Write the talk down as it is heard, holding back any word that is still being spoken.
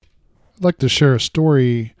I'd like to share a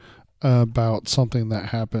story about something that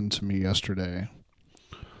happened to me yesterday.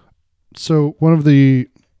 So, one of the,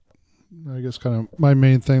 I guess, kind of my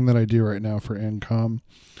main thing that I do right now for income,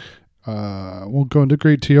 won't go into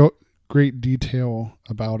great detail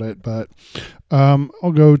about it, but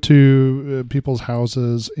I'll go to people's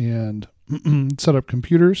houses and set up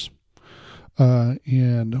computers.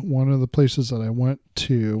 And one of the places that I went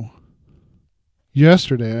to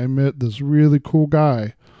yesterday, I met this really cool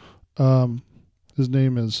guy. His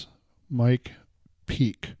name is Mike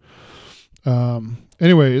Peak.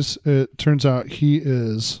 Anyways, it turns out he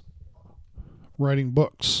is writing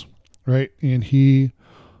books, right? And he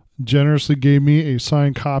generously gave me a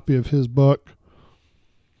signed copy of his book.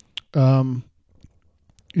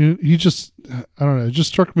 He just, I don't know, it just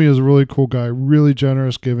struck me as a really cool guy, really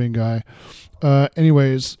generous, giving guy.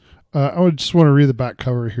 Anyways, I would just want to read the back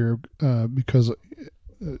cover here because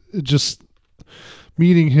it just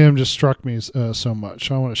meeting him just struck me so much.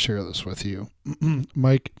 I want to share this with you.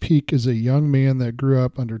 Mike Peak is a young man that grew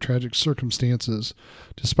up under tragic circumstances.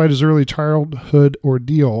 Despite his early childhood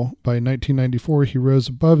ordeal, by 1994 he rose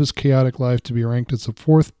above his chaotic life to be ranked as the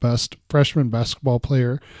fourth best freshman basketball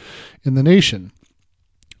player in the nation.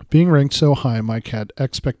 Being ranked so high, Mike had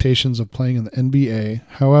expectations of playing in the NBA.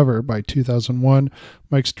 However, by 2001,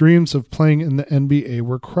 Mike's dreams of playing in the NBA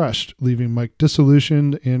were crushed, leaving Mike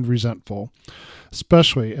disillusioned and resentful,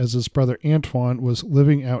 especially as his brother Antoine was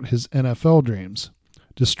living out his NFL dreams.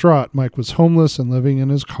 Distraught, Mike was homeless and living in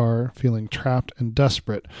his car, feeling trapped and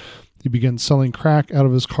desperate. He began selling crack out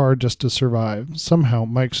of his car just to survive. Somehow,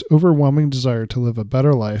 Mike's overwhelming desire to live a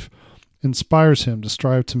better life inspires him to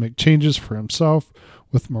strive to make changes for himself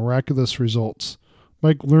with miraculous results.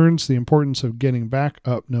 Mike learns the importance of getting back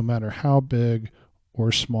up no matter how big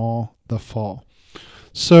or small the fall.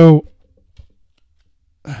 So,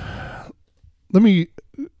 let me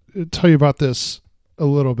tell you about this a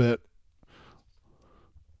little bit.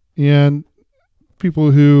 And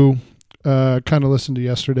people who kind of listened to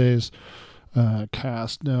yesterday's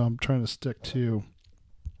cast know I'm trying to stick to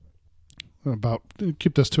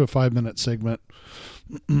keep this to a 5-minute segment.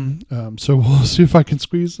 So we'll see if I can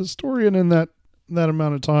squeeze the story in that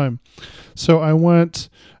amount of time. So I went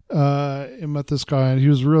and met this guy, and he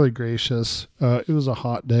was really gracious. It was a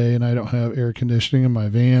hot day, and I don't have air conditioning in my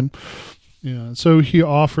van. So he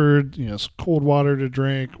offered, some cold water to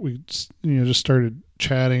drink. We, just started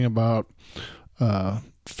chatting about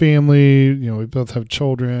family. We both have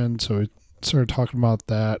children, so we started talking about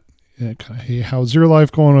that. And kind of, hey, how's your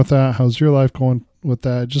life going with that? How's your life going with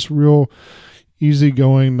that? Just real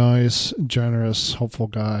easygoing, nice, generous, helpful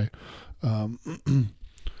guy. And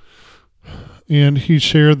he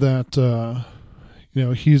shared that,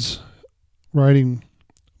 he's writing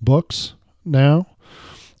books now.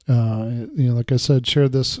 Like I said,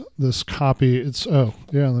 shared this copy.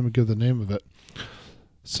 Let me give the name of it.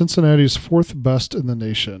 Cincinnati's fourth best in the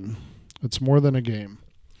nation. It's more than a game.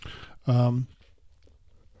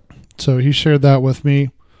 So he shared that with me.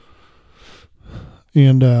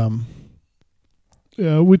 And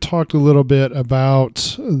we talked a little bit about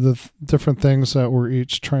the different things that we're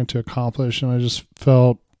each trying to accomplish. And I just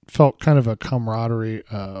felt kind of a camaraderie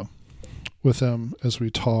with him as we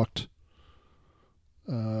talked.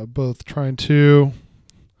 Both trying to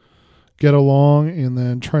get along and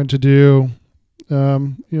then trying to do,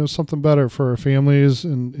 something better for our families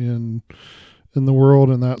and in the world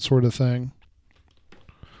and that sort of thing.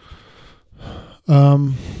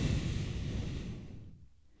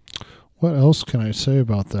 What else can I say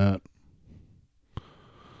about that?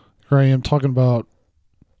 Here I am talking about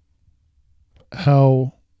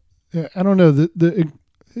how, I don't know,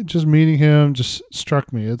 just meeting him just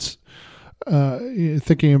struck me. It's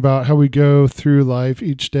thinking about how we go through life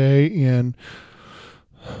each day and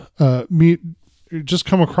just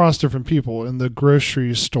come across different people in the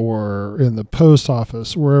grocery store, in the post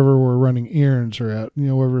office, wherever we're running errands or at,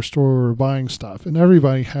 whatever store we're buying stuff. And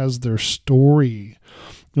everybody has their story.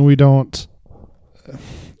 And we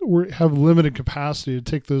have limited capacity to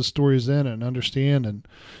take those stories in and understand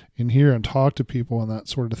and hear and talk to people and that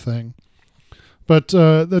sort of thing. But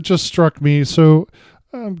that just struck me. So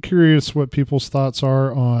I'm curious what people's thoughts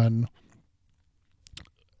are on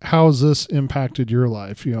how has this impacted your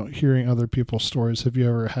life? Hearing other people's stories. Have you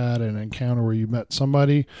ever had an encounter where you met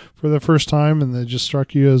somebody for the first time and they just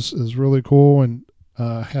struck you as really cool and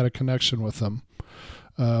had a connection with them?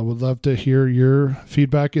 Would love to hear your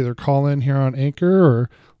feedback. Either call in here on Anchor or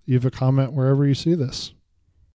leave a comment wherever you see this.